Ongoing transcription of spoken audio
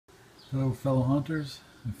Hello fellow hunters,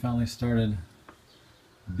 I finally started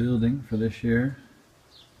building for this year,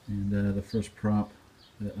 and the first prop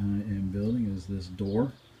that I am building is this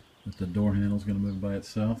door, that the door handle is going to move by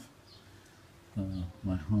itself.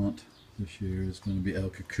 My haunt this year is going to be El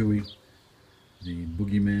Kukui, the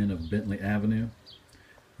boogeyman of Bentley Avenue,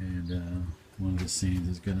 and one of the scenes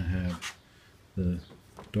is going to have the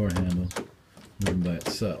door handle moving by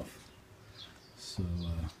itself. So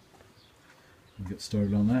we'll get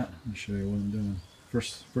started on that and show you what I'm doing.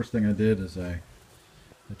 First thing I did is I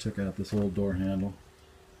took out this old door handle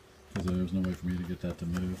because there was no way for me to get that to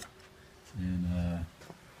move, and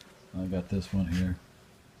I got this one here.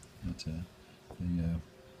 It's the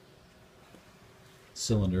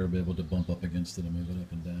cylinder. I'll be able to bump up against it and move it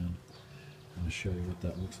up and down. I'll show you what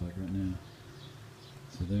that looks like right now.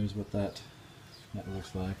 So there's what that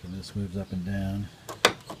looks like, and this moves up and down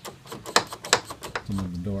to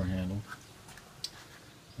move the door handle.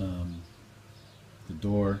 The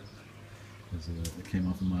door is it came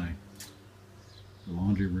off of my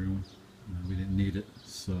laundry room. We didn't need it,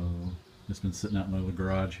 so it's been sitting out in the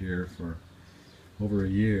garage here for over a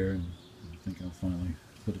year, and I think I'll finally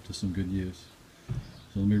put it to some good use.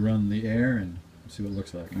 So let me run the air and see what it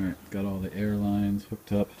looks like. Alright, got all the air lines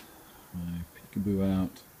hooked up, my peekaboo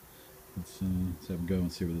out. Let's have a go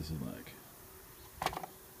and see what this is like.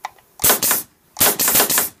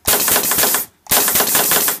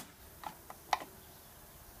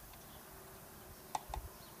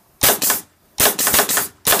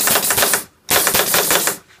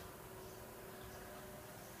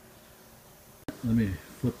 Let me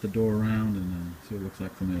flip the door around and see what it looks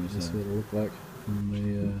like from the other side. This is what it'll look like from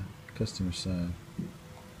the customer side.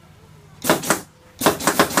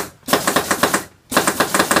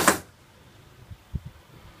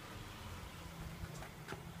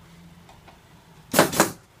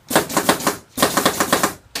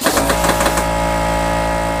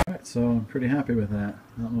 Alright, so I'm pretty happy with that.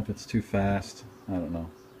 I don't know if it's too fast. I don't know.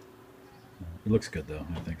 It looks good though,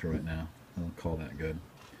 I think, for right now. I'll call that good.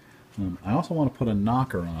 I also want to put a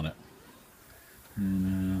knocker on it,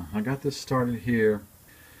 and I got this started here.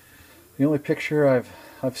 The only picture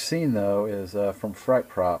I've seen though is from Fright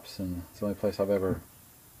Props, and it's the only place I've ever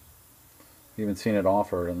even seen it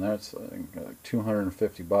offered, and that's like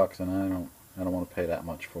 $250, and I don't want to pay that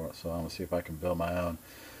much for it. So I'm gonna see if I can build my own.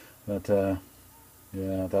 But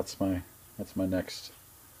yeah, that's my next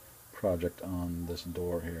project on this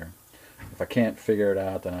door here. If I can't figure it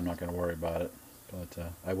out, then I'm not going to worry about it.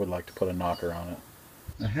 But I would like to put a knocker on it.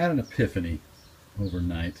 I had an epiphany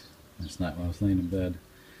overnight, last night when I was laying in bed,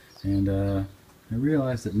 and I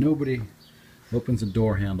realized that nobody opens a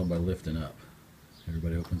door handle by lifting up.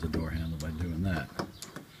 Everybody opens a door handle by doing that.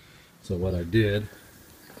 So what I did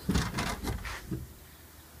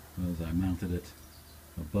was I mounted it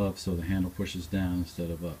above so the handle pushes down instead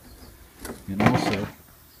of up. And also,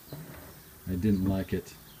 I didn't like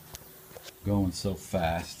it going so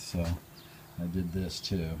fast, so I did this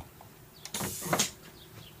too.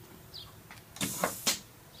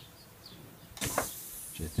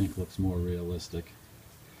 Which I think looks more realistic.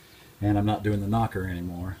 And I'm not doing the knocker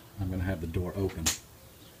anymore. I'm going to have the door open.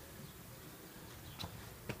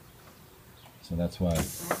 So that's why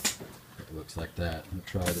it looks like that. I'll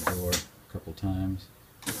try the door a couple times.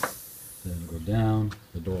 Then it'll go down,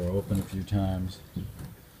 the door open a few times,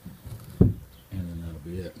 and then that'll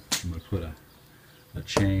be it. I'm going to put a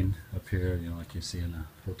chain up here, you know, like you see in the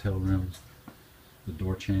hotel rooms, the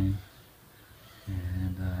door chain,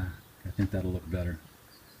 and I think that'll look better.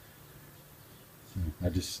 So I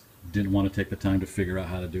just didn't want to take the time to figure out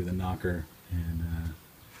how to do the knocker, and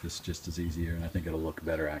this just is easier, and I think it'll look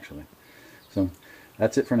better actually. So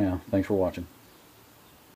that's it for now. Thanks for watching.